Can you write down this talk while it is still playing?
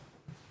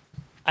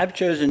I've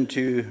chosen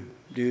to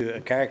do a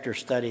character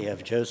study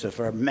of Joseph,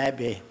 or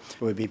maybe it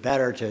would be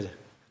better to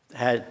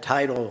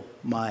title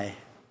my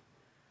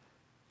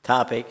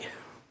topic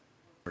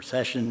or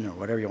session or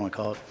whatever you want to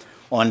call it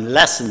on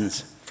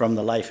lessons from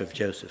the life of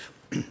Joseph.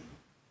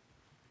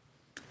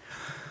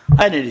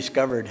 I had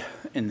discovered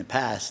in the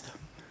past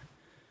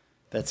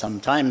that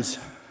sometimes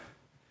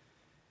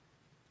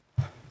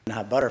I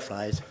have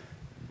butterflies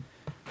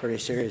pretty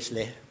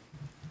seriously.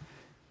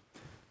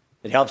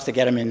 It helps to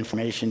get them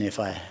information if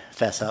I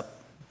fess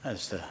up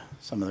as to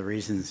some of the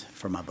reasons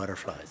for my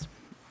butterflies.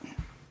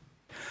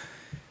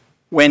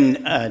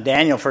 When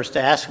Daniel first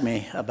asked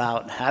me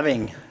about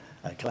having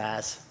a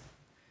class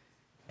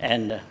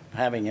and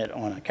having it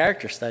on a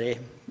character study,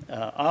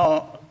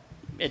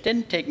 it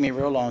didn't take me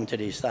real long to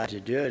decide to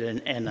do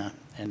it, and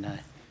I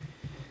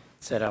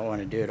said I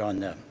want to do it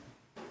on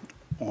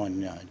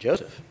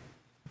Joseph,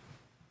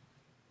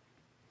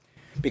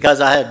 because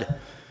I had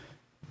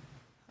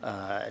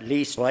at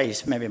least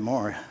twice, maybe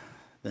more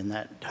than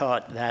that,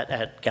 taught that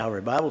at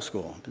Calvary Bible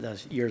School, but that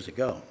was years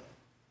ago.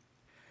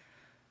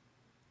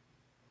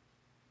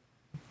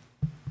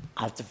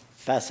 I have to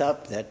fess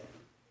up that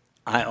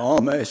I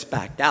almost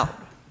backed out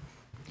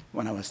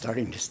when I was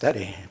starting to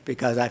study,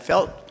 because I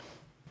felt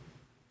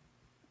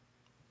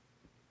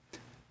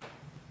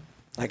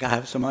like I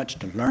have so much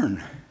to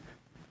learn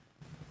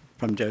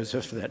from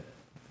Joseph that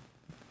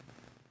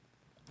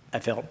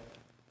I felt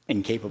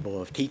incapable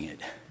of teaching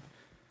it.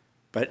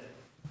 But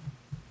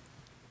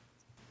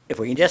if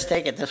we can just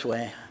take it this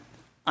way,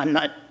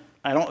 I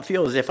don't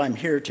feel as if I'm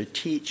here to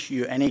teach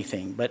you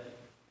anything, but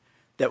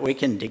that we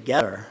can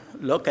together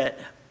look at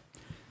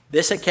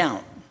this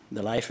account,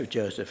 the life of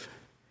Joseph,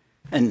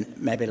 and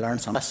maybe learn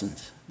some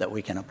lessons that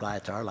we can apply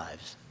to our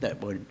lives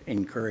that would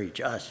encourage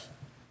us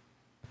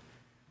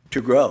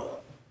to grow,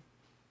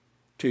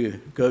 to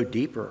go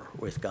deeper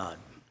with God.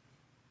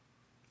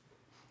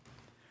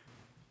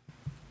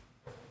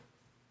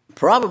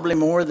 Probably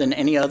more than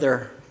any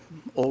other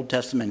Old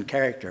Testament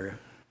character,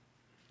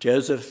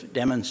 Joseph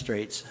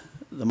demonstrates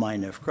the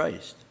mind of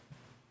Christ.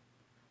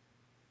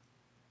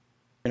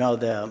 You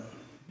know,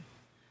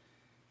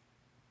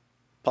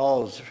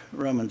 Paul's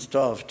Romans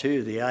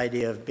 12:2, the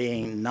idea of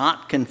being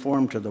not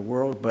conformed to the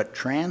world but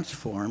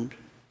transformed,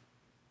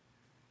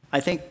 I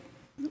think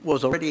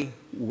was already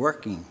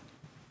working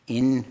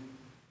in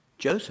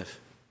Joseph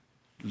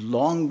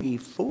long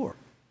before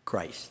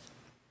Christ.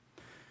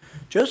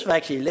 Joseph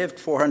actually lived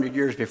 400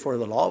 years before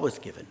the law was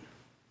given.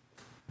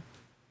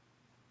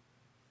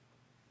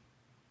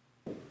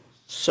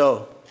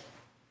 So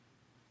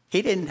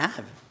he didn't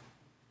have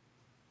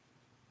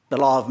the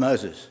law of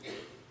Moses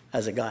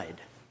as a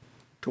guide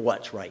to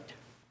what's right.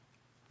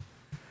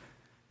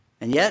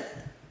 And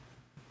yet,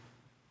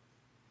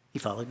 he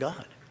followed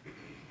God.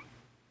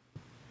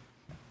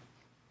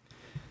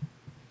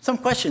 Some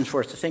questions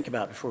for us to think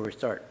about before we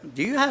start.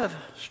 Do you have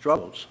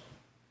struggles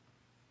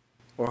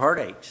or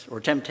heartaches or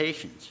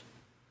temptations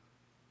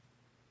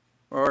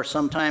or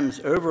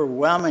sometimes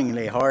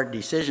overwhelmingly hard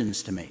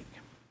decisions to make?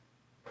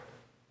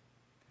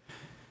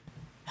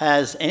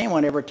 Has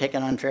anyone ever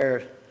taken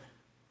unfair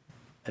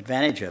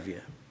advantage of you?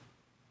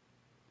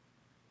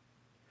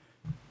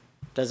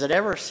 Does it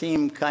ever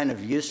seem kind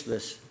of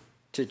useless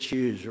to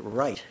choose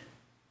right?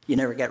 You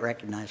never get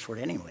recognized for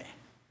it anyway.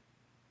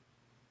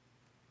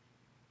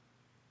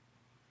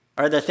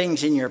 Are there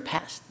things in your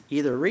past,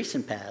 either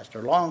recent past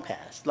or long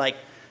past, like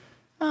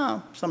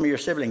some of your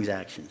siblings'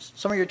 actions,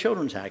 some of your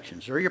children's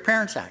actions, or your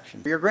parents'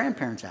 actions, or your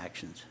grandparents'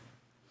 actions,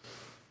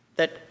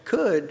 that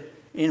could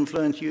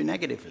influence you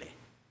negatively?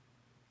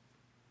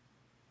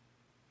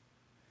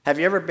 Have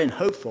you ever been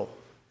hopeful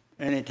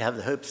and to have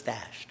the hope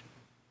dashed?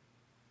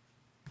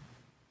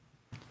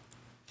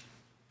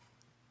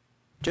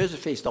 Joseph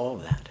faced all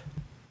of that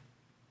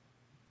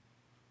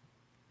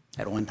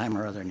at one time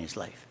or other in his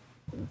life.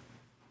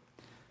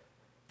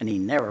 And he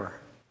never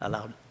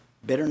allowed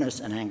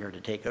bitterness and anger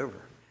to take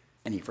over.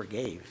 And he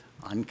forgave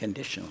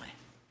unconditionally.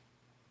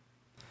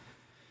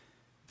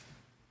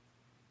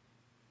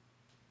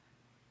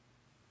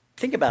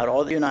 Think about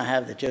all that you and I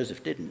have that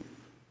Joseph didn't.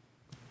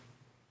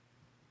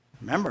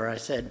 Remember, I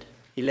said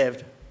he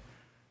lived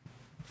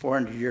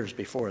 400 years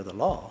before the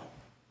law.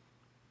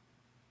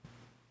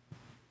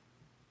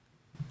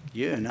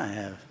 You and I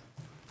have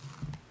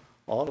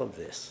all of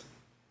this.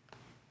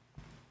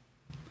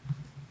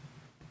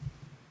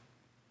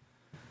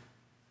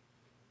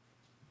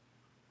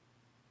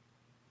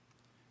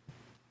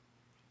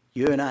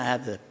 You and I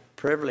have the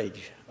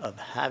privilege of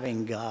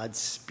having God's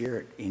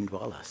Spirit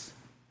indwell us.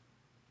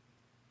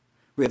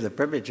 We have the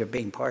privilege of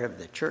being part of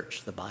the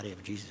church, the body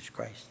of Jesus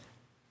Christ.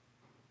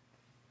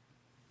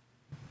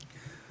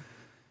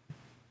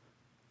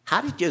 How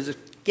did Joseph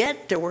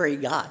get to where he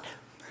got?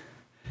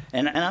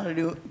 And I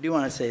do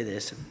want to say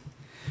this.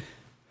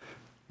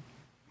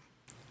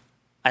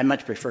 I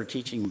much prefer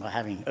teaching by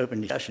having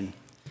open discussion,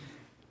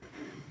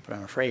 but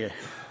I'm afraid I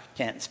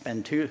can't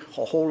spend a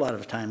whole lot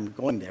of time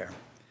going there.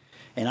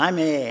 And I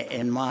may,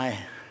 in my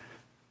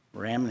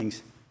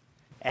ramblings,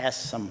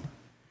 ask some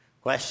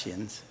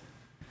questions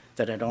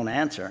that I don't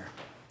answer.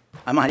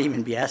 I might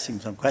even be asking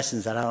some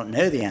questions that I don't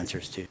know the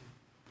answers to.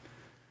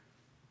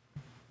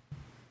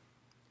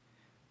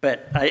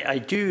 But I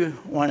do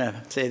want to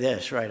say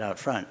this right out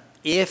front.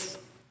 If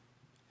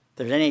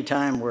there's any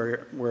time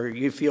where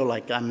you feel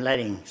like I'm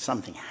letting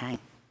something hang,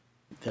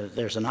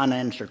 there's an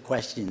unanswered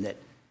question that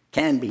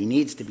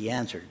needs to be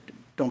answered,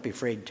 don't be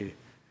afraid to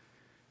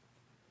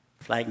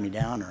flag me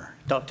down or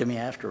talk to me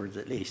afterwards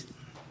at least.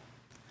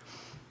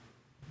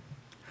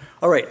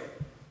 All right,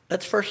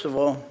 let's first of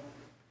all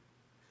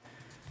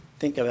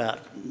think about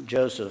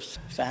Joseph's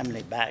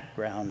family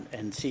background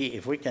and see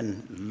if we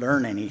can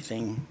learn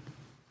anything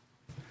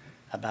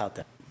about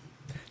that.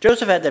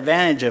 Joseph had the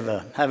advantage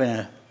of having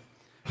a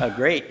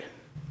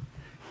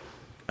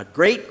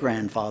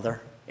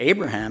great-grandfather,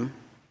 Abraham,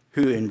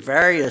 who in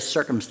various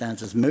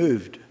circumstances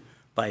moved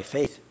by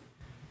faith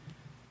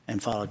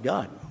and followed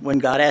God. When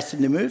God asked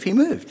him to move, he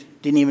moved.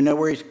 Didn't even know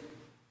where he's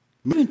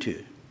moving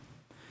to.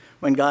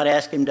 When God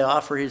asked him to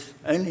offer his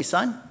only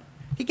son,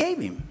 he gave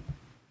him.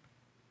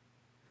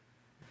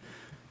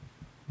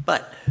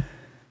 But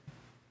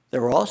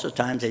there were also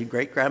times in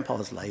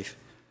great-grandpa's life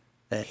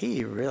that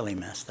he really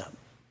messed up.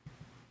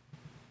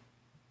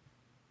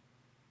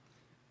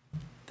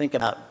 Think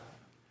about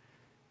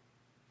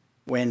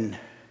when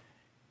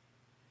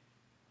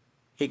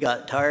he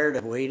got tired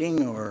of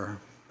waiting or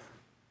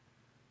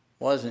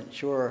wasn't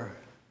sure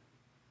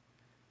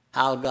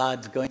how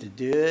God's going to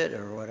do it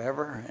or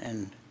whatever,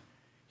 and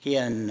he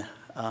and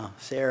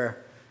Sarah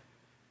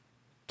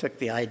took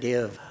the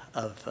idea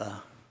of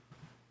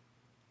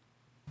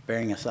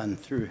bearing a son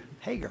through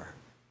Hagar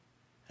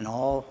and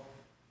all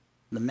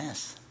the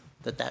mess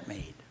that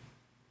made.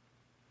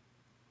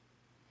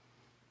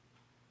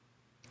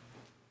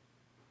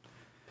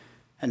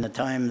 And the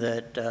time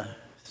that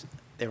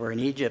they were in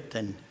Egypt,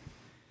 and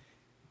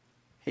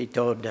he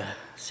told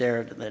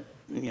Sarah that,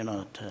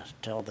 to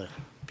tell the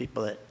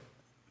people that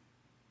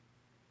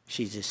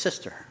she's his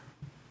sister,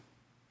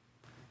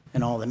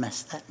 and all the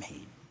mess that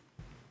made.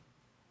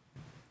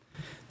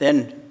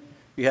 Then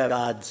you have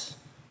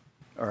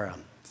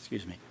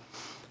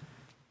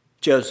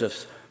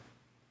Joseph's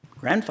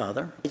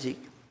grandfather, Isaac,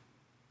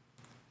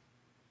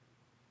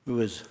 who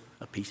was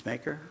a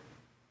peacemaker.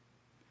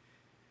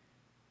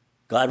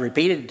 God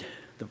repeated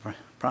the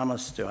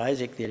promise to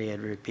Isaac that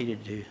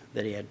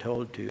he had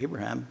told to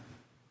Abraham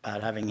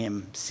about having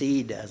him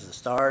seed as the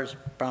stars,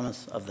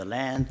 promise of the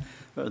land,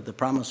 the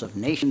promise of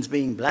nations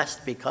being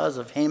blessed because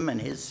of him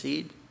and his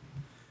seed.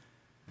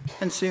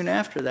 And soon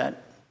after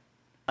that,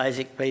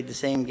 Isaac played the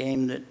same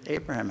game that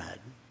Abraham had.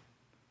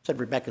 Said,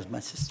 Rebekah's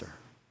my sister.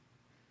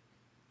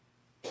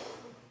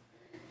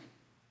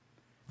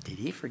 Did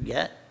he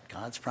forget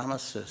God's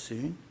promise so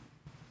soon?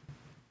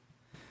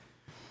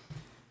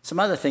 Some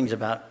other things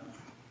about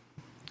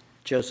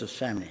Joseph's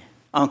family.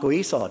 Uncle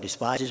Esau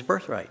despised his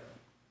birthright.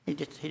 He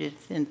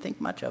didn't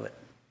think much of it.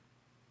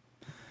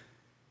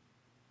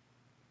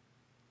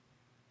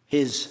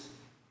 His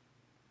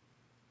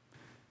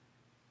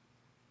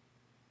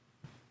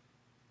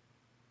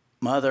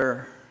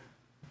mother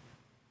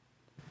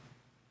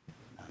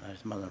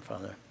and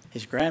father,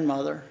 his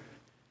grandmother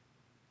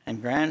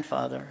and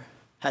grandfather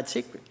had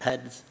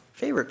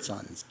favorite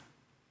sons.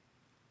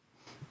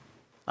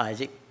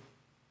 Isaac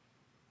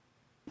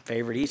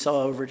favored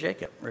Esau over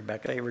Jacob.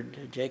 Rebekah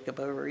favored Jacob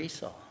over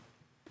Esau.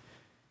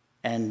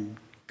 And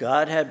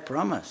God had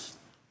promised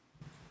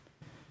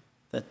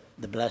that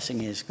the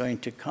blessing is going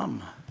to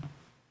come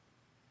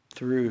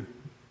through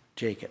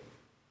Jacob.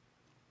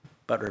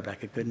 But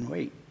Rebekah couldn't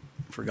wait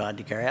for God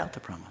to carry out the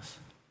promise.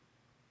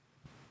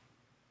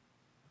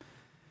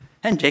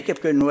 And Jacob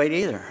couldn't wait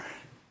either.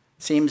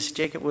 Seems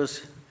Jacob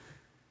was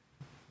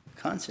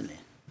constantly,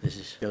 this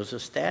is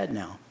Joseph's dad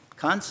now,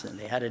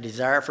 constantly had a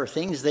desire for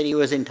things that he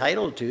was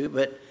entitled to,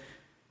 but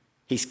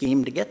he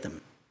schemed to get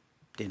them.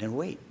 Didn't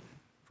wait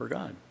for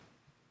God.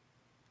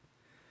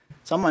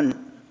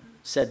 Someone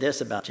said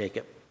this about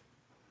Jacob,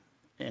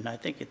 and I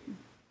think a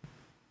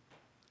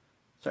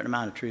certain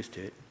amount of truth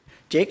to it.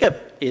 Jacob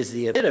is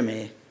the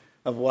epitome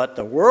of what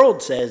the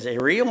world says a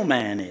real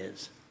man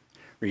is.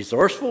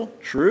 Resourceful,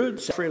 shrewd,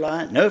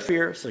 self-reliant, no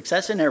fear,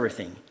 success in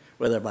everything,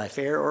 whether by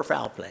fair or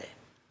foul play.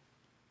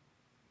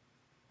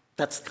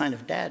 That's the kind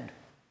of dad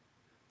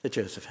that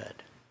Joseph had.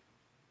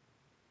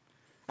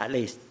 At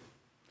least,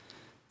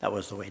 that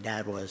was the way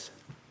Dad was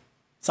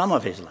some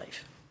of his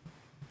life.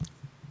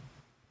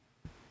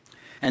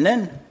 And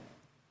then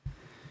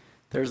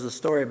there's the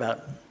story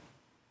about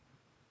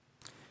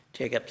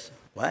Jacob's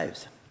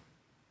wives.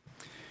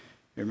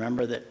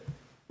 Remember that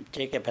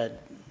Jacob had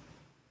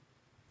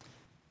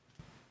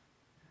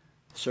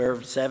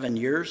served 7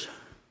 years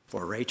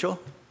for Rachel,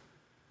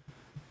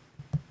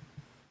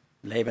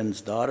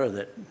 Laban's daughter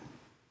that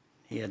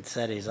he had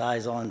set his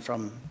eyes on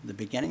from the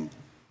beginning.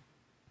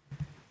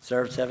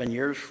 Served 7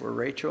 years for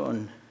Rachel,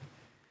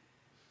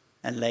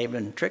 and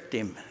Laban tricked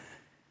him.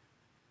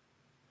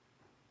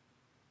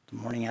 The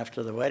morning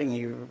after the wedding,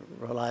 he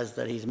realized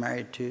that he's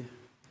married to his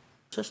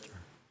sister.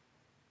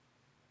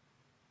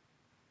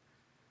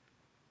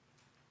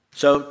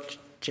 So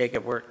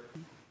Jacob worked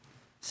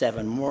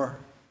 7 more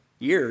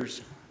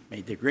years,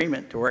 made the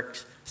agreement to work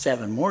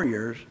 7 more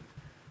years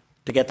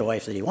to get the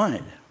wife that he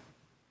wanted.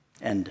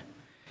 And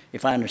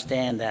if I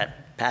understand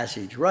that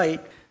passage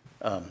right,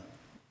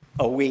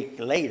 a week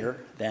later,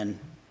 then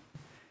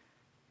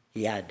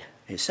he had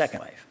his second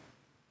wife.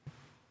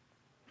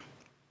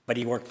 But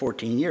he worked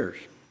 14 years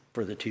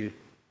for the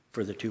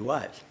two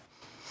wives.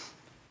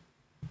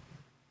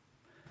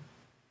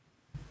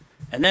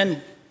 And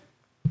then,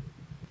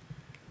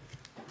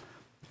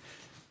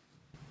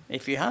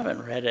 if you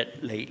haven't read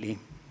it lately,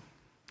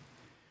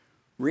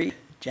 read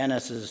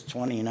Genesis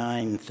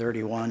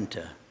 29:31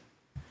 to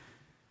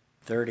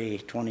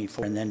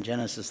 30:24, and then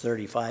Genesis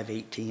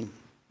 35:18.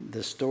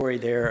 The story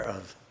there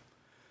of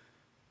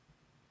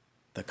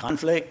the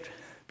conflict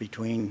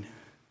between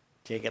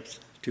Jacob's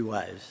 2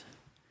 wives.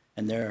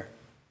 And they're,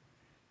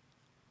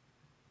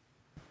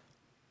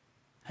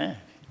 it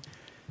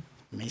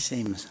may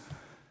seem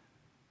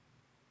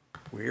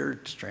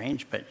weird,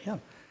 strange, but yeah,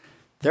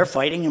 they're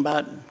fighting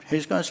about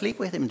who's going to sleep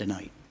with him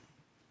tonight.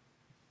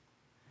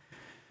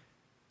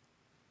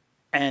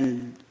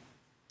 And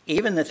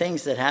even the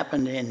things that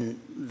happened in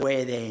the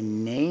way they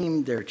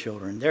named their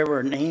children, there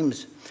were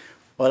names.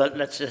 Well,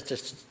 let's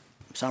just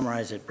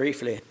summarize it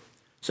briefly.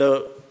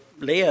 So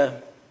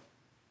Leah,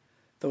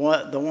 the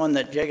one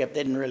that Jacob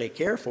didn't really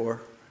care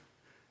for,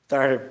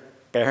 started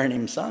bearing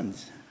him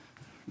sons,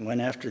 one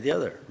after the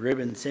other: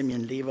 Reuben,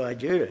 Simeon, Levi,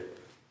 Judah.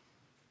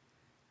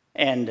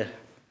 And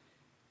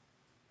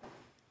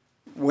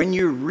when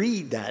you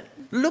read that,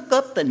 look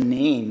up the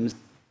names,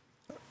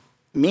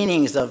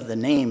 meanings of the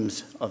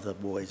names of the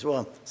boys.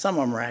 Well, some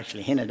of them are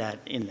actually hinted at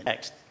in the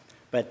text,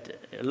 but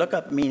look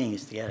up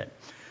meanings to get it.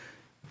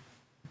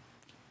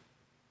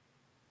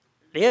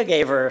 Leah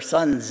gave her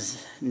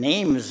sons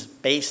names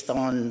based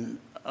on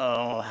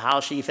how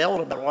she felt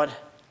about what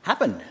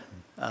happened.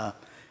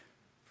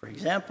 For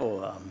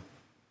example,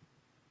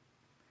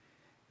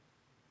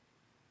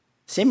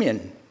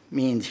 Simeon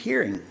means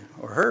hearing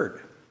or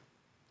heard.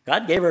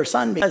 God gave her a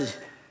son because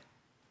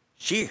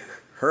he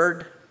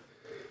heard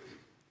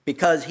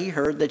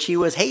that she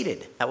was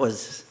hated. That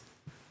was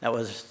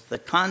the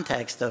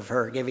context of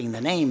her giving the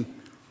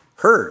name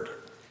heard.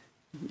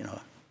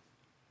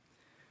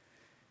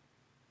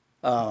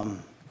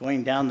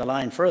 Going down the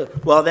line further.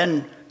 Well,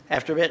 then,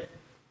 after a bit,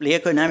 Leah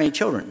couldn't have any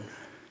children.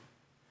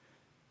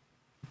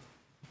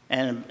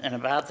 And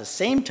about the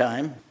same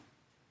time,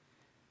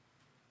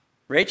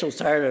 Rachel's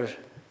tired of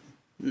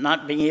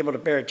not being able to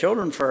bear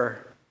children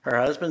for her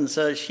husband,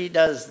 so she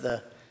does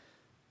the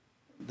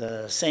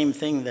same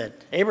thing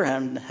that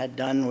Abraham and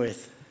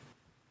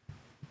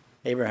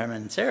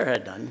Sarah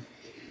had done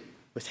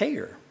with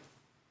Hagar.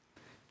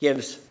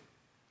 Gives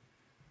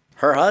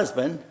her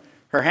husband,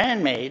 her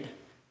handmaid,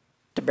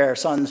 to bear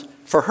sons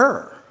for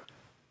her.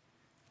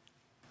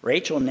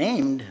 Rachel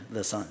named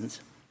the sons.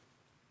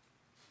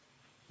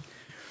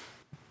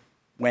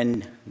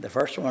 When the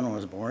first one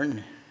was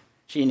born,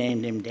 she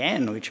named him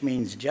Dan, which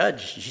means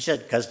judge. She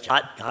said, because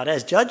God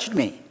has judged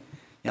me.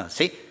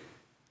 See,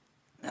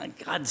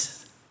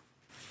 God's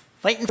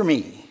fighting for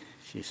me,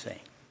 she's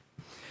saying.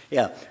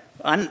 Yeah,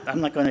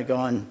 I'm not going to go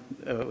on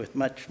with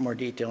much more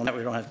detail on that.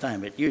 We don't have time,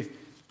 but you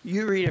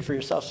read it for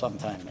yourself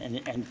sometime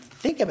and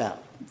think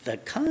about the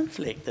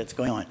conflict that's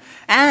going on.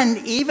 And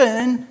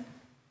even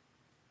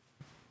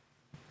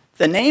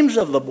the names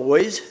of the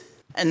boys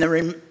and the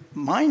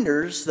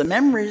reminders, the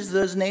memories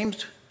those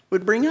names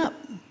would bring up,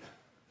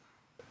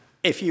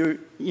 if you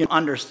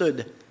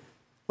understood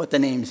what the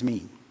names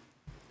mean.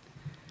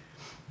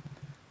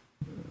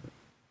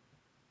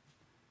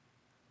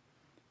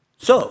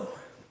 So,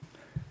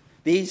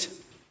 there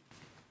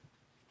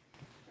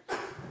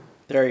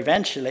are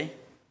eventually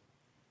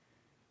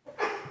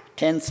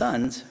 10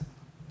 sons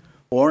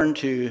born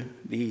to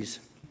these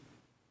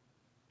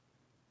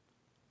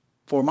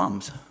 4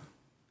 moms, if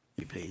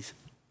you please.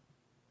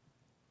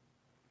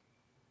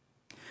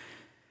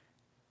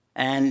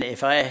 And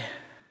if I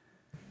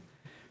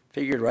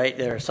figured right,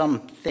 there are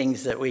some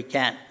things that we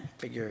can't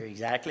figure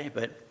exactly,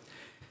 but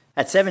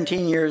at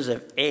 17 years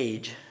of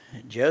age,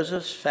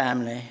 Joseph's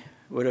family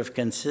would have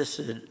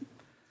consisted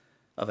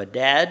of a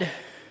dad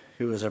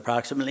who was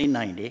approximately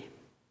 90,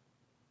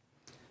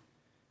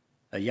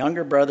 a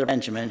younger brother,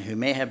 Benjamin, who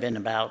may have been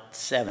about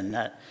 7.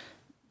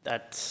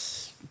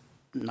 There's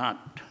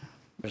not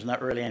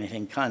really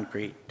anything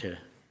concrete to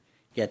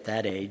get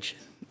that age,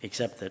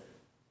 except that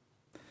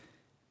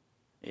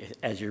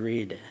as you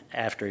read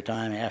after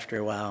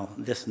a while,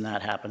 this and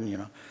that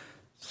happened,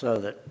 So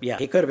that, yeah,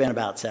 he could have been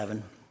about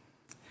 7.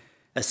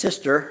 A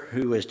sister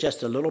who was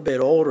just a little bit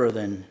older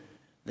than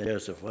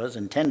Joseph was,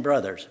 and 10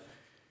 brothers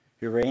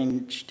who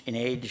ranged in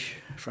age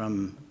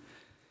from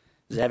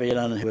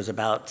Zebulun, who was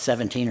about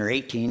 17 or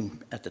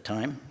 18 at the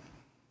time,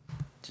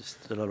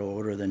 just a little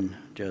older than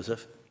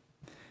Joseph,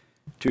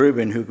 to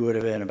Reuben, who would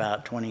have been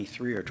about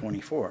 23 or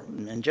 24.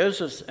 And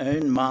Joseph's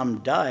own mom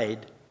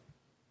died,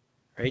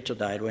 Rachel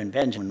died, when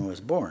Benjamin was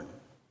born.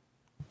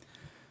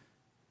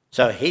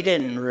 So he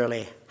didn't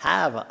really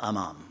have a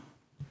mom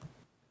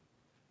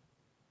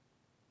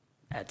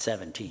at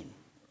 17.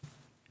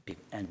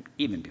 and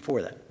even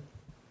before that.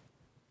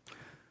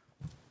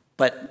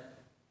 But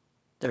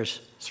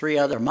there's 3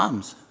 other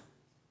moms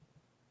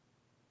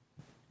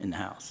in the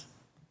house.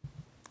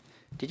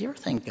 Did you ever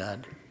thank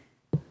God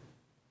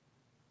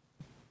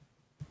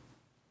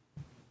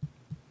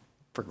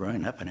for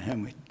growing up in a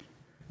home with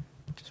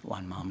just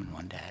one mom and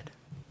one dad?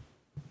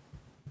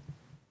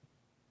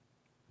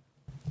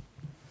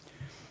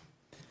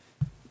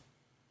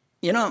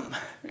 You know,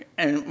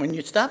 and when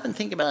you stop and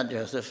think about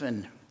Joseph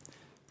and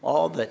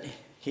all that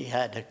he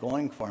had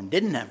going for him,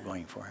 didn't have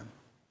going for him,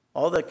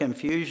 all the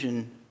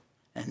confusion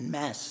and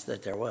mess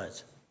that there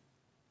was,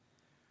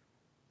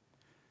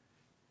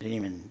 didn't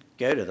even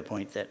go to the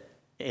point that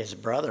his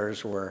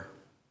brothers were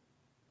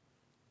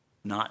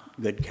not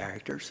good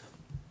characters.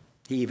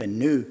 He even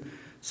knew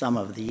some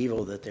of the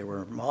evil that they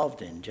were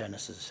involved in,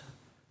 Genesis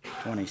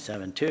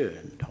 27:2,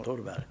 and told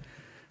about it.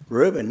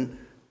 Reuben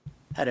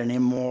had an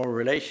immoral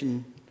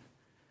relation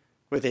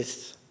with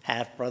his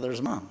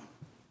half-brother's mom.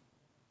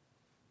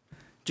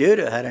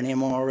 Judah had an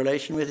immoral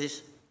relation with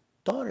his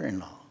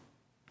daughter-in-law.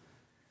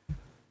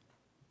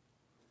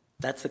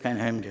 That's the kind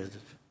of home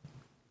Joseph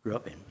grew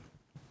up in.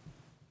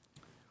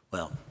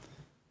 Well,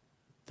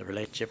 the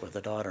relationship with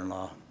the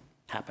daughter-in-law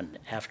happened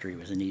after he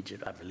was in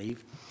Egypt, I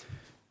believe.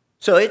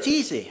 So it's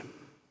easy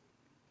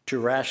to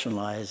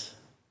rationalize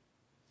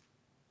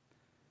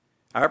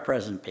our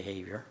present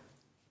behavior,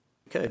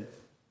 we could,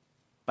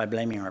 by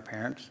blaming our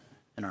parents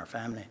and our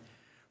family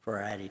for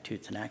our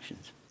attitudes and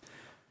actions.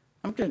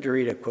 I'm going to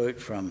read a quote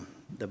from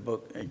the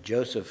book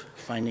Joseph,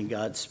 Finding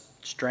God's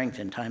Strength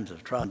in Times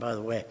of Trial. And by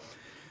the way,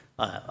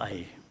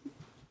 I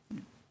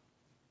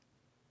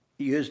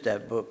used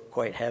that book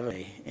quite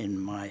heavily in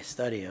my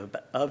study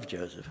of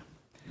Joseph.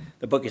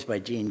 The book is by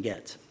Gene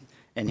Getz,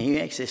 and he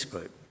makes this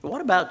quote: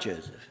 "What about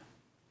Joseph?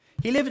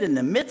 He lived in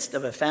the midst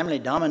of a family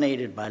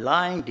dominated by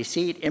lying,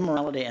 deceit,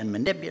 immorality, and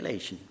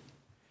manipulation.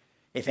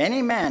 If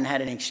any man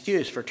had an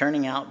excuse for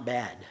turning out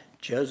bad,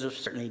 Joseph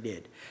certainly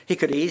did. He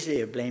could easily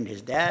have blamed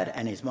his dad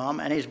and his mom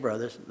and his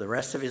brothers the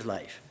rest of his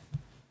life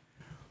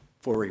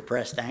for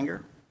repressed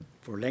anger,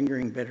 for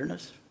lingering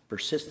bitterness,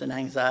 persistent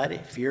anxiety,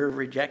 fear of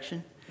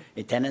rejection,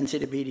 a tendency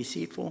to be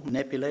deceitful,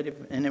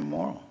 manipulative, and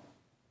immoral.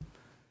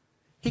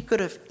 He could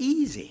have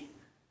easily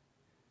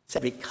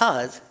said,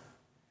 because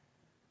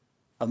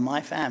of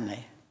my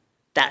family,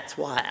 that's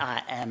why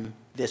I am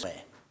this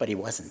way. But he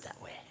wasn't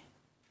that way.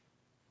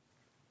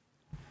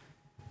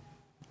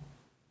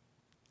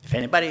 If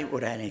anybody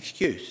would have had an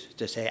excuse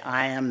to say,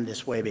 I am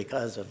this way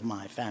because of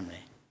my family,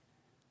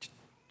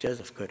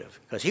 Joseph could have,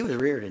 because he was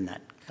reared in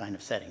that kind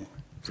of setting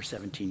for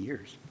 17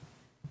 years.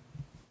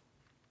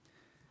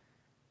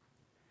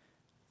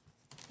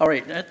 All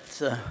right,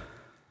 let's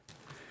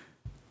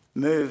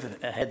move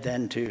ahead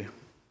then to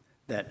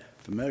that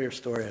familiar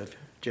story of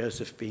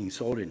Joseph being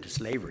sold into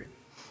slavery.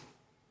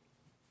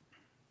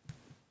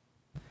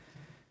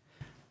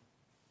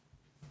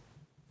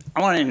 I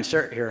want to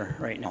insert here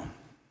right now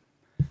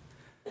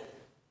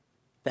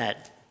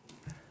that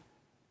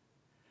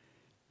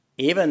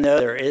even though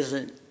there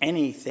isn't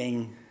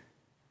anything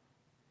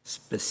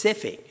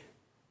specific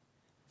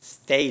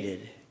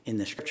stated in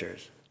the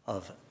scriptures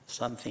of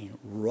something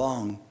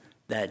wrong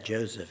that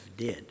Joseph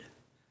did,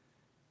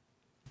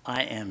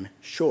 I am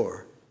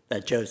sure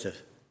that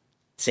Joseph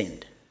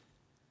sinned.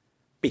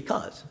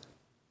 Because,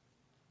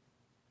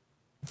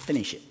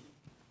 finish it.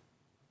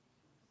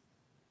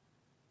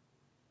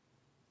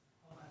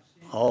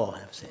 All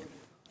have sinned.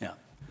 Yeah.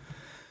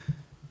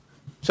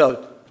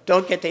 So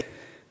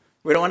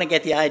we don't want to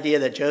get the idea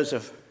that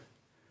Joseph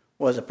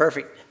was a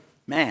perfect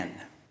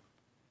man,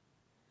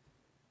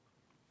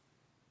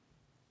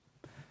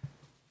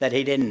 that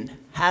he didn't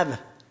have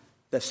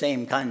the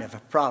same kind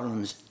of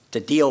problems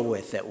to deal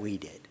with that we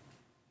did.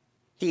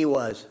 He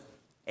was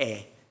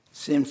a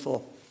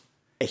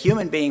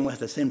human being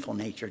with a sinful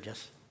nature,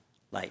 just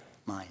like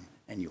mine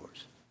and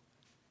yours.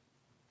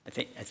 I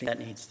think that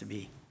needs to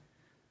be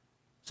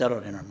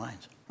settled in our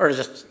minds. Or does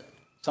just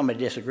somebody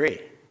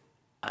disagree?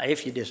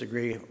 If you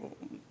disagree,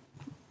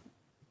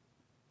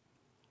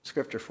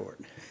 scripture for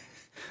it.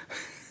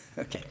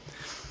 Okay.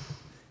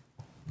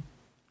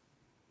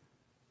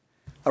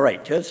 All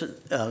right,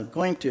 Joseph,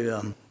 going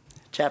to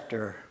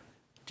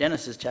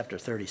Genesis chapter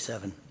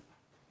 37.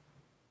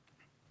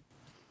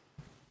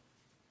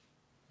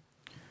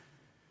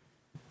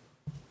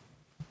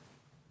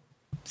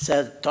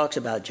 Talks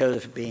about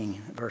Joseph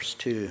being, verse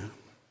 2,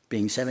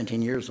 being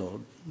 17 years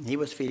old. He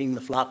was feeding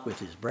the flock with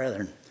his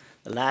brethren.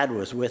 The lad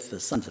was with the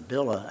sons of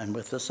Bilhah and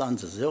with the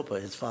sons of Zilpah,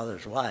 his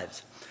father's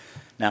wives.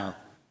 Now,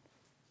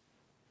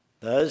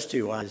 those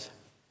 2 wives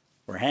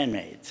were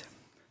handmaids.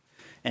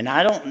 And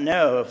I don't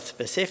know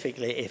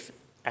specifically if,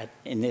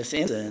 in this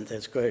incident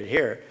that's quoted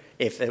here,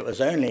 if it was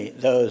only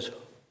those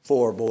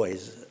 4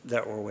 boys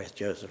that were with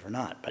Joseph or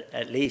not, but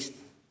at least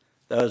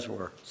those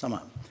were some of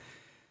them.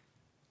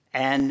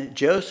 And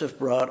Joseph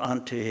brought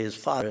unto his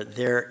father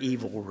their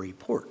evil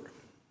report.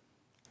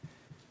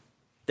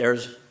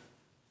 There's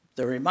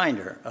the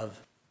reminder of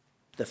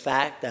the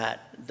fact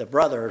that the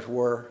brothers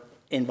were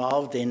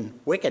involved in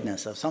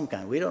wickedness of some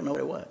kind. We don't know what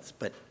it was,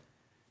 but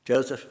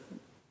Joseph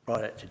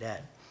brought it to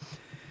Dad.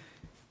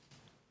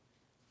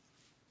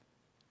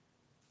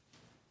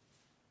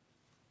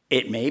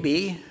 It may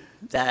be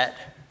that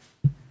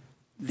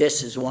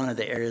this is one of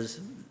the areas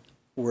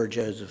where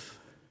Joseph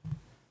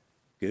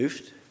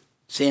goofed,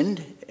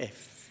 sinned,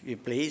 if you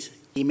please.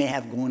 He may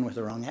have gone with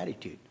the wrong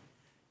attitude.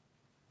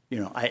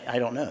 I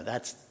don't know.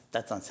 That's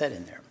unsaid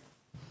in there.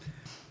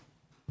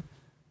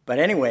 But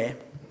anyway,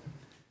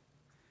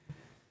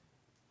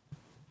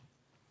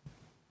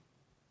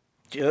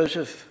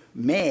 Joseph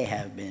may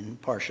have been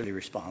partially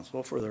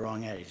responsible for the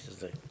wrong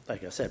attitudes,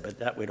 like I said, but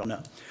that we don't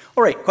know.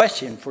 All right,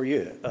 question for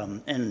you,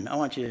 and I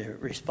want you to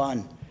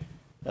respond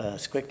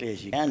as quickly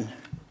as you can.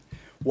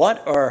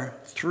 What are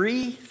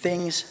 3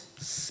 things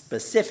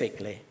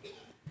specifically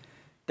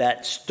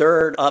that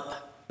stirred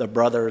up the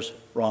brothers'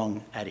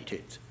 wrong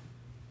attitudes?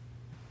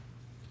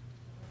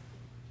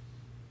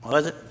 What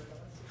was it?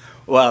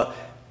 Well,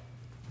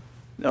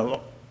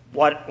 no,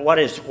 what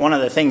is one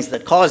of the things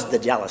that caused the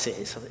jealousy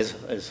is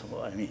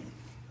what I mean.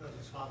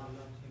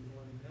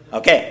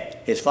 Okay,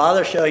 his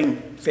father showing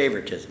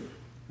favoritism.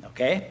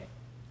 Okay,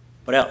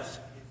 what else?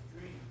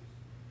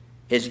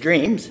 His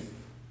dreams.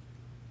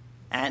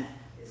 And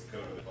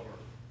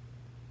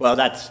well,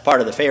 that's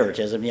part of the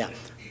favoritism, yeah.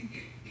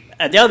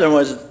 And the other one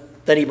was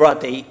that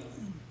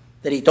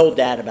he told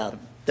Dad about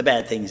the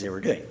bad things they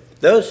were doing.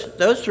 Those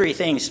 3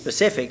 things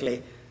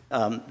specifically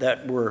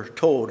that were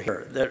told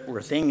here, that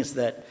were things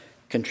that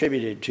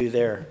contributed to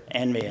their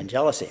envy and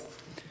jealousy.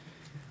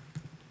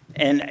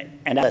 And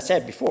as I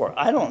said before,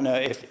 I don't know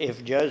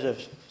if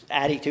Joseph's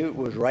attitude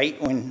was right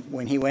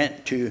when he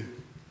went to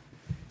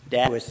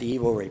Dad with the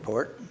evil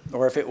report,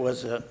 or if it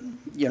was,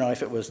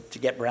 if it was to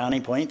get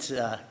brownie points.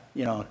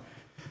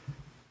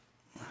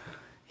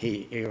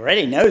 He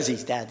already knows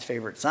he's Dad's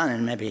favorite son,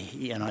 and maybe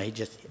he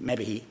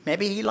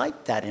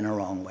liked that in a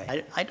wrong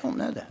way. I don't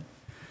know that.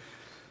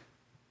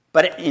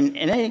 But in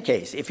any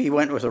case, if he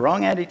went with the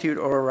wrong attitude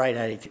or a right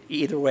attitude,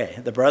 either way,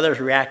 the brothers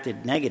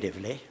reacted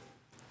negatively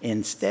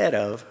instead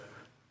of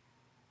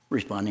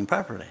responding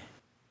properly.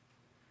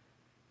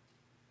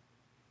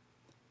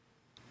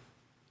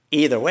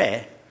 Either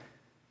way,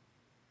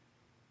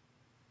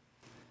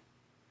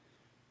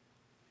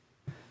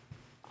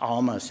 I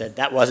almost said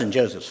that wasn't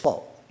Joseph's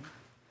fault.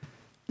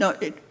 No,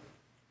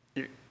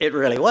 it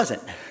really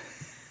wasn't.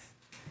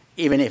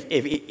 Even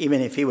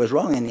if he was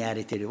wrong in the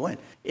attitude he went,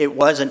 it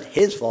wasn't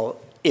his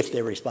fault if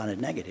they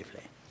responded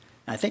negatively.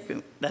 I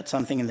think that's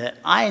something that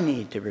I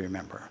need to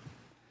remember.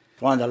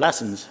 One of the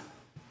lessons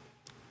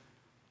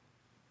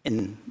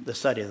in the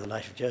study of the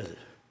life of Joseph.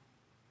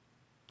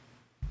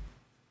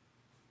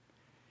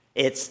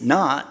 It's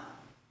not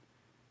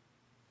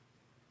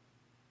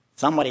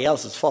somebody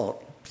else's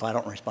fault if I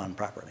don't respond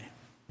properly.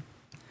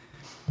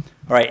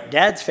 All right,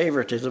 Dad's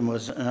favoritism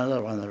was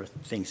another one of the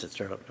things that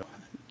stirred up.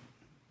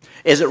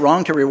 Is it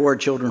wrong to reward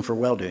children for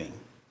well-doing?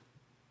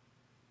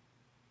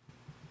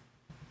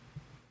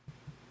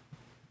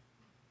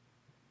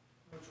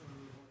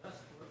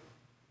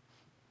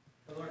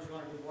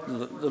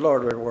 The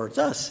Lord rewards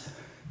us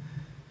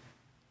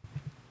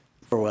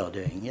for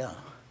well-doing, yeah.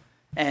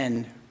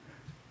 And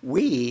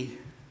we,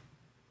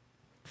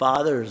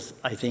 fathers,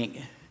 I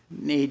think,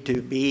 need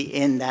to be,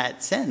 in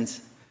that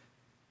sense,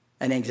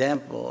 an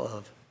example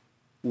of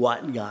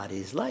what God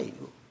is like.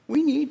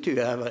 We need to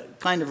have a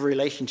kind of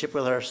relationship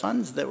with our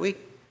sons that we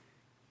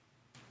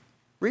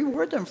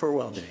reward them for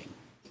well-doing.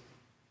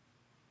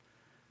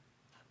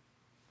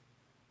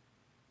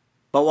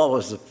 But what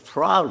was the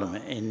problem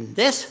in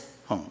this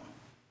home?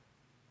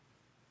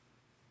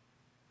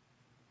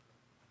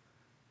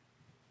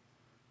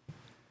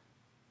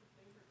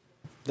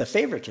 The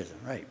favoritism,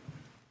 right.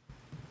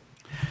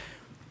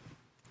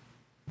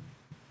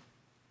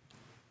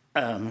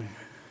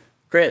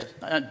 Chris,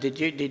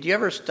 did you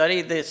ever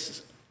study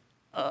this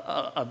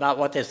about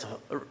what this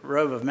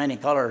robe of many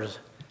colors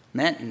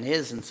meant and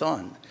is and so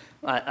on?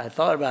 I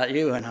thought about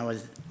you when I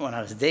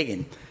was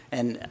digging,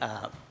 and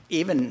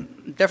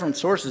even different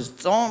sources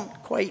don't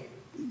quite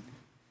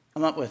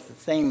come up with the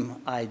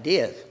same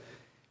ideas.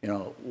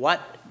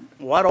 What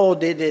all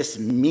did this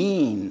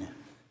mean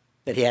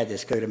that he had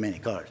this coat of many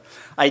colors?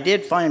 I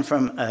did find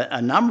from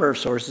a number of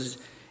sources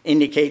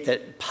indicate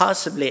that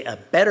possibly a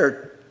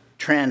better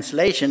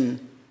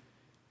translation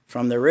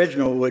from the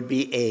original would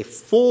be a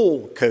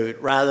full coat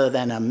rather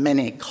than a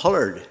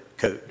many-colored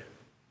coat.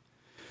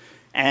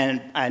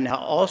 And I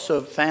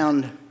also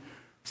found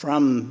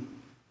from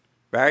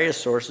various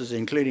sources,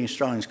 including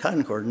Strong's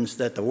Concordance,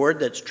 that the word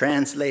that's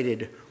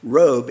translated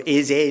robe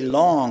is a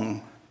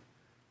long,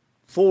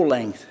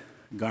 full-length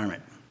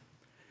garment.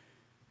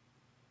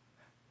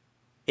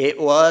 It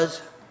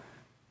was,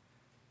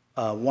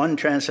 one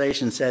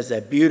translation says,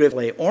 a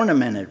beautifully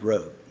ornamented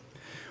robe.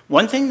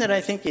 One thing that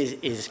I think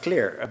is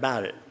clear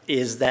about it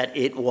is that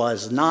it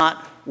was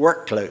not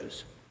work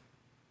clothes.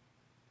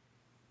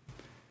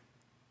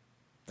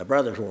 The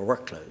brothers wore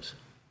work clothes.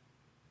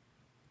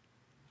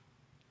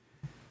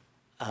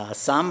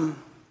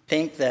 Some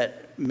think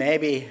that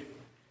maybe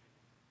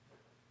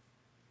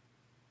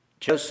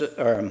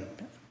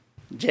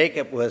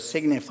Jacob was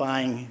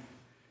signifying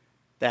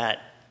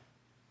that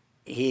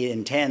he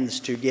intends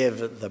to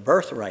give the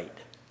birthright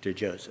to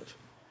Joseph,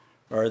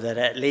 or that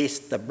at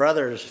least the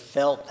brothers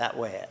felt that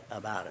way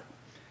about it.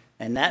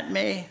 And that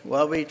may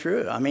well be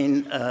true. I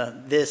mean,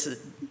 this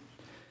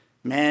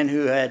man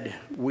who had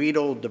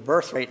wheedled the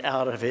birthright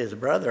out of his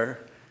brother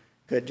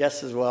could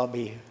just as well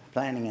be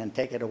planning on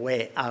taking it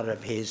away out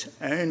of his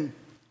own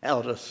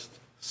eldest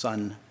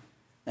son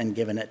and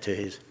giving it to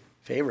his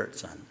favorite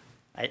son.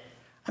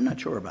 I'm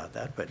not sure about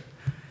that, but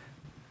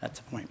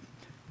that's the point.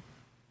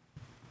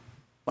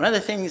 One of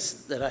the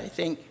things that I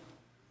think,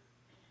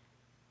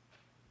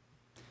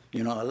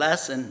 a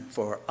lesson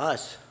for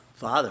us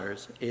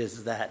fathers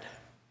is that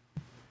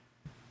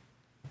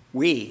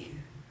we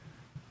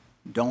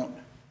don't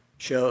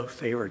show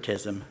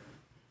favoritism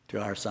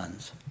to our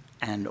sons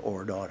and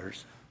or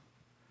daughters.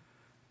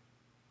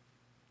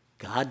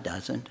 God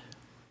doesn't.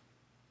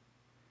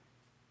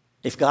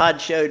 If God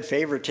showed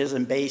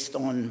favoritism based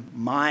on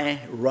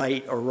my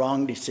right or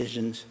wrong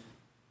decisions,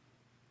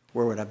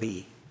 where would I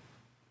be?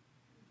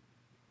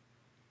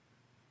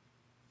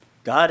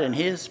 God and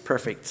his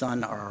perfect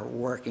Son are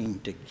working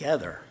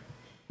together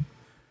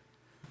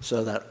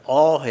so that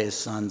all his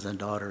sons and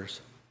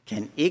daughters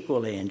can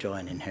equally enjoy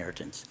an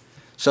inheritance,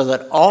 so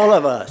that all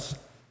of us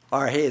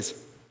are his,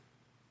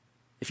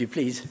 if you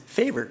please,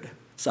 favored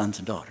sons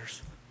and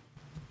daughters.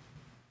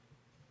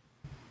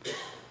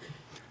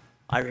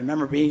 I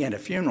remember being at a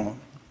funeral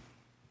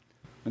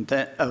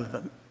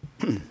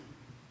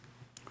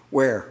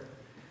where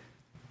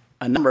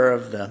a number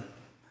of the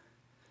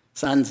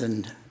sons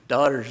and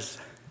daughters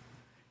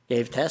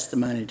gave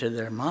testimony to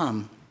their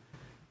mom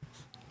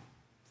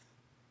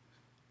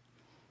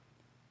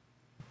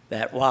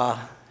that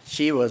while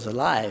she was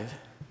alive,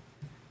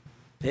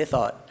 they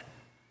thought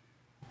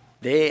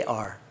they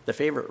are the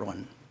favorite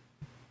one.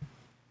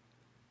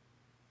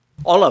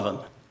 All of them.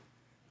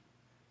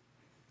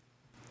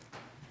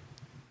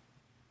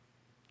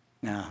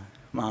 Now,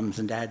 moms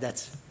and dads,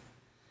 that's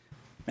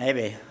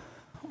maybe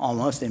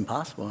almost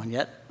impossible, and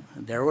yet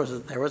there was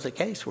a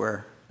case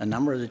where a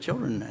number of the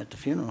children at the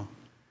funeral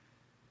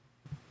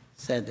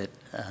said that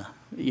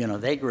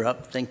they grew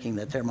up thinking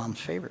that their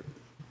mom's favorite.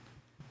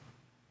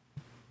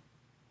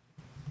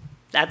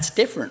 That's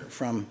different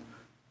from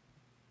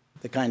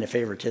the kind of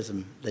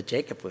favoritism that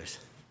Jacob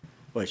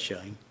was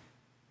showing.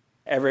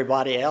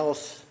 Everybody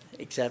else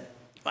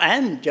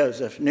and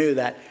Joseph knew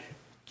that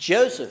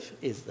Joseph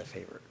is the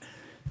favorite.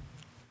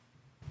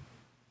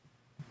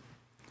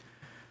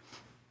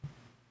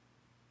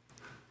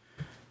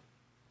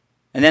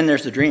 And then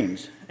there's the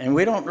dreams. And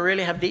we don't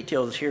really have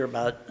details here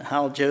about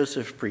how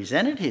Joseph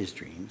presented his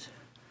dreams,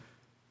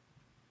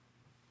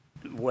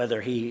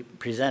 whether he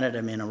presented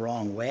them in a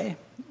wrong way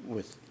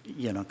with,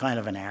 kind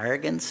of an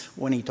arrogance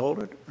when he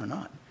told it or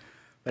not.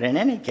 But in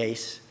any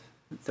case,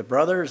 the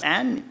brothers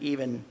and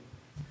even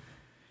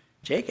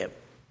Jacob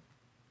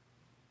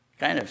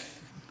kind of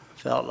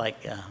felt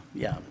like,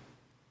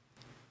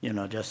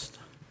 just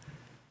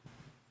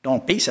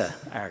don't be so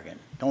arrogant.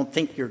 Don't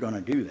think you're going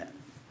to do that.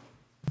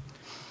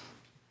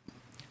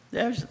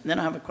 Then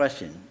I have a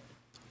question.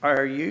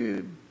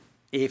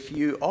 If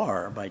you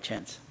are, by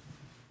chance,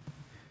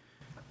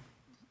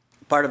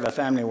 part of a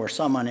family where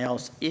someone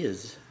else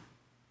is,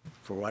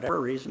 for whatever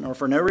reason, or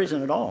for no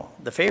reason at all,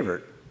 the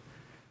favorite,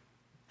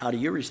 how do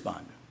you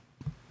respond?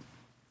 I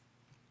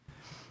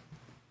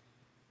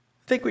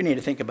think we need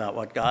to think about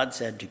what God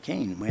said to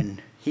Cain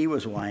when he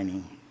was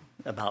whining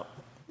about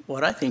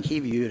what I think he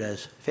viewed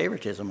as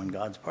favoritism on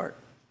God's part.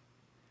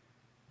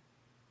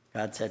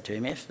 God said to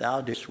him, "If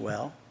thou doest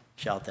well,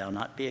 shalt thou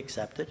not be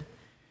accepted?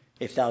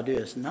 If thou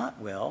doest not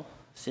well,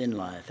 sin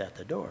lieth at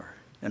the door."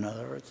 In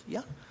other words,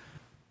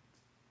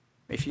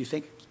 if you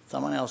think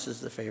someone else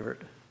is the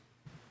favorite,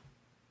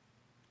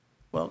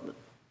 well,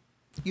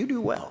 you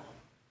do well.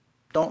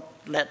 Don't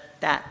let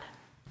that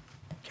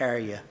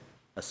carry you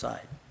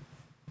aside.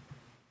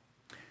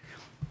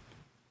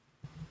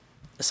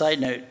 A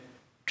side note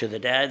to the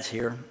dads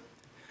here,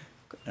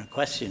 a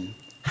question.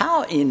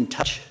 How in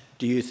touch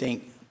do you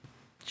think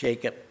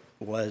Jacob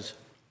was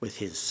with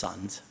his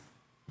sons?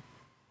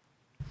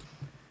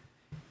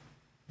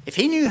 If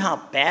he knew how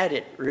bad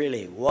it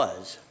really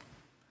was,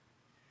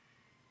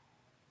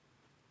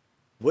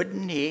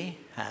 wouldn't he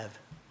have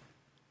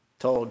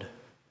told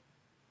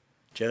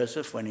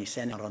Joseph when he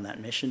sent out on that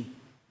mission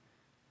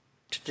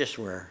to just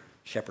wear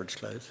shepherd's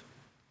clothes?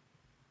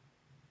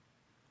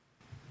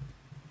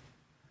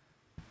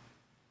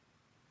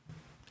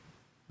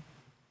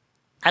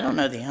 I don't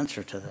know the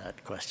answer to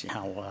that question,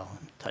 how well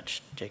in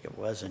touch Jacob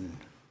was and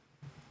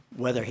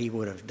whether he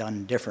would have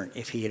done different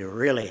if he had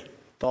really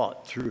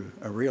thought through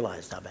or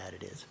realized how bad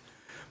it is.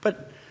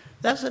 But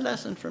that's a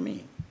lesson for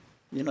me.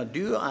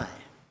 Do I?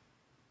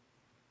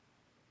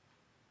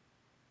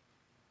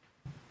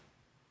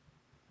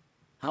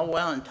 How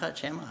well in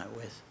touch am I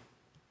with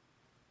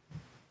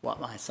what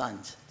my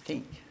sons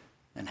think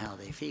and how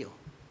they feel?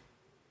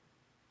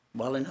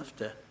 Well enough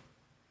to... That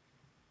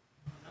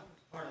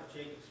was part of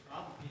Jacob's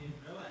problem. He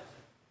didn't realize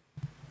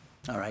it.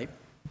 All right.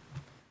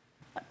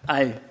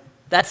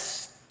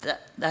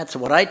 That's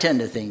what I tend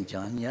to think,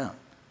 John. Yeah,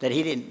 that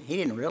he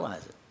didn't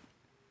realize it,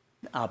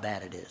 how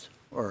bad it is,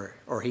 or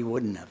he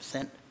wouldn't have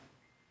sent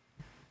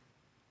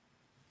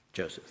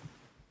Joseph.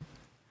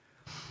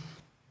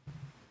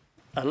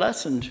 A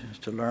lesson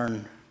to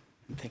learn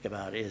and think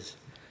about is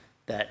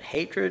that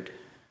hatred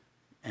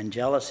and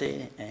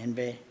jealousy and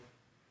envy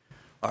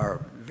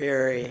are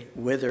very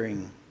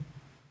withering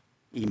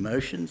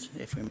emotions,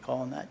 if we can call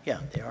them that. Yeah,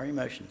 they are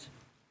emotions.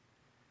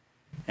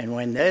 And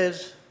when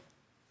those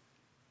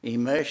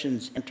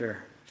emotions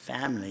enter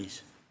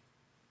families,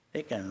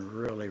 they can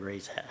really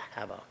raise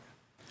havoc.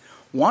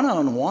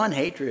 One-on-one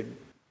hatred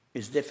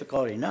is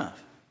difficult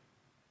enough,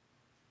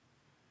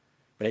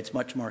 but it's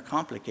much more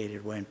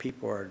complicated when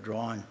people are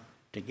drawn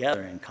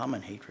together in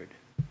common hatred.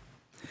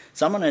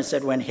 Someone has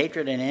said, when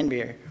hatred and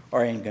envy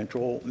are in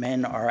control,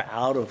 men are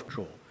out of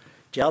control.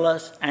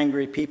 Jealous,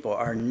 angry people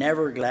are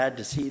never glad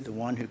to see the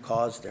one who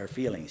caused their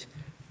feelings.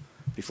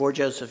 Before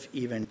Joseph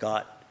even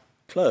got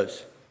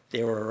close,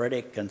 they were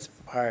already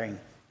conspiring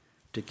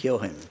to kill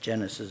him.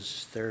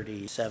 Genesis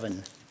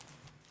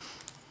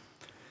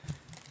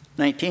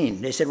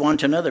 37:19. They said one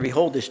to another,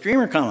 "Behold, this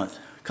dreamer cometh.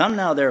 Come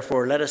now,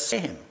 therefore, let us slay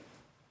him."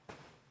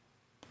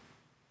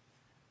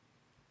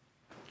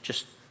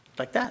 Just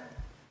like that.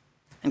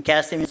 And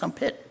cast him in some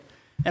pit.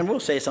 And we'll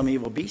say some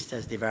evil beast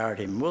has devoured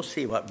him. We'll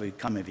see what will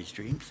become of his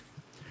dreams.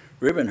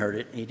 Reuben heard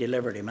it. He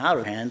delivered him out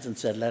of hands and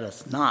said, "Let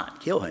us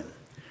not kill him."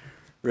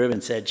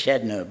 Reuben said,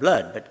 "Shed no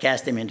blood, but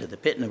cast him into the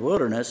pit in the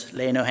wilderness.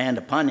 Lay no hand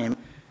upon him."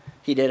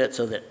 He did it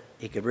so that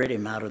he could rid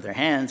him out of their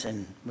hands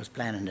and was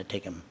planning to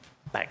take him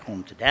back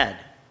home to Dad.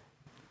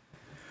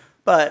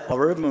 But while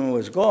Reuben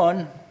was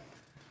gone,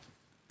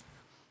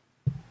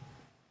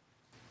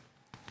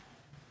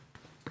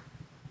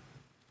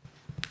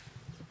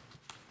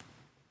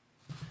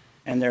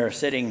 and they're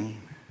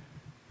sitting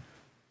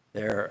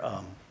there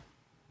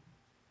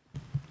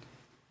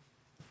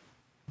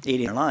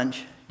eating their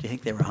lunch, do you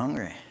think they were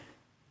hungry?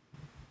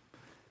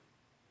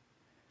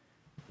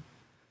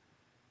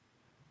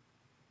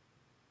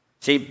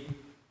 See,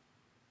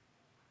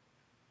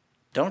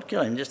 don't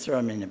kill him, just throw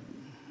him in the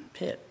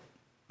pit.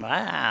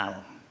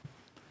 Wow.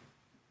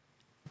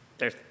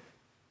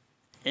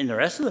 In the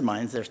rest of the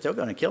minds, they're still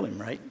going to kill him,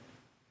 right?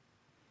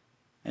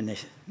 And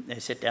they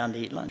sit down to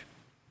eat lunch.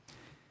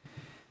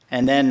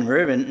 And then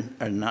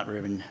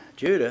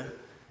Judah,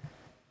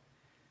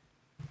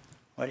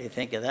 what do you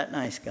think of that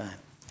nice guy?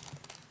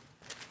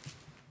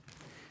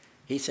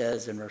 He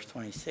says in verse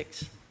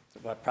 26,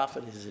 "What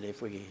profit is it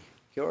if we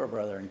kill our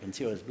brother and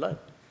conceal his blood?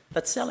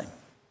 Let's sell him."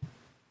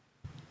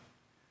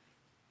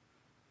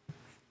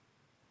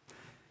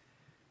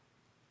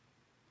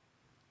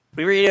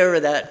 We read over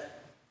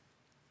that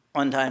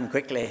one time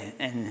quickly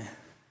and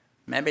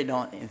maybe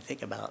don't even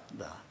think about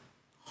the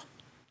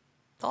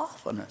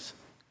awfulness,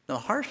 the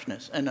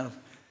harshness, and of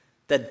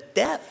the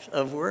depth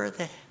of where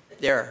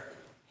their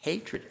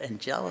hatred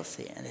and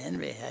jealousy and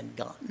envy had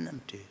gotten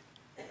them to.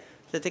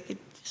 That they could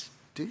just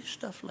do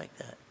stuff like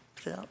that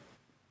without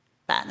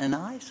batting an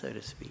eye, so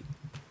to speak.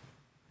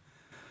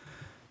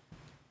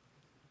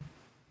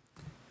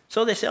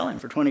 So they sell him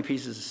for 20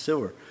 pieces of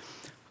silver.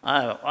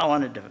 I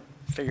wanted to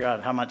figure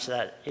out how much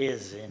that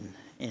is in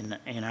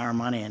our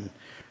money, and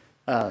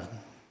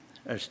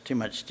there's too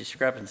much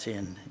discrepancy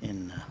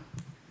in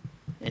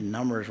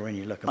numbers when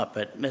you look them up.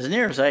 But as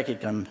near as I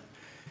could come,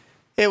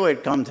 it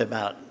would come to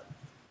about,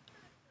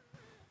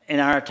 in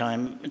our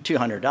time,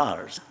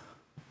 $200.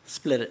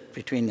 Split it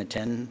between the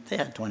 10, they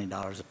had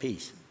 $20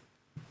 apiece.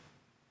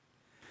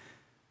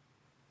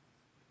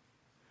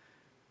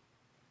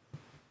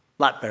 A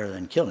lot better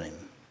than killing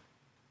him.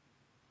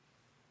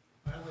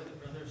 Why were the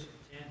brothers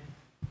content?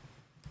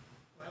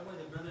 Why were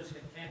the brothers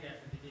content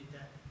after they did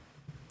that?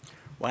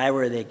 Why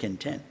were they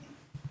content? It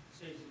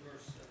says in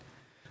verse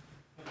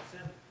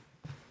 27,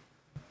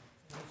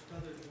 most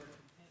brothers were content.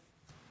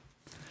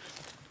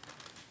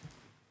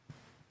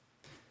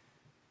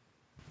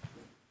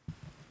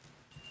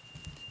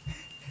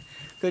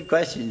 Good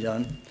question,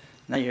 John.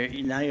 Now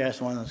you're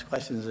asking one of those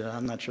questions that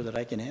I'm not sure that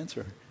I can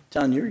answer.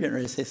 John, you were getting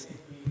ready to say something.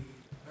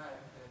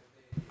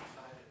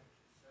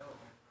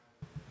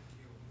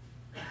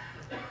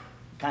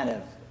 Kind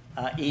of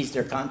eased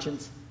their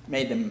conscience,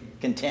 made them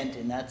content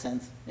in that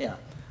sense. Yeah,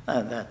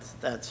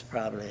 that's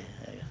probably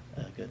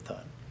a good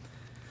thought.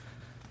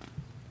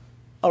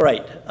 All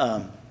right.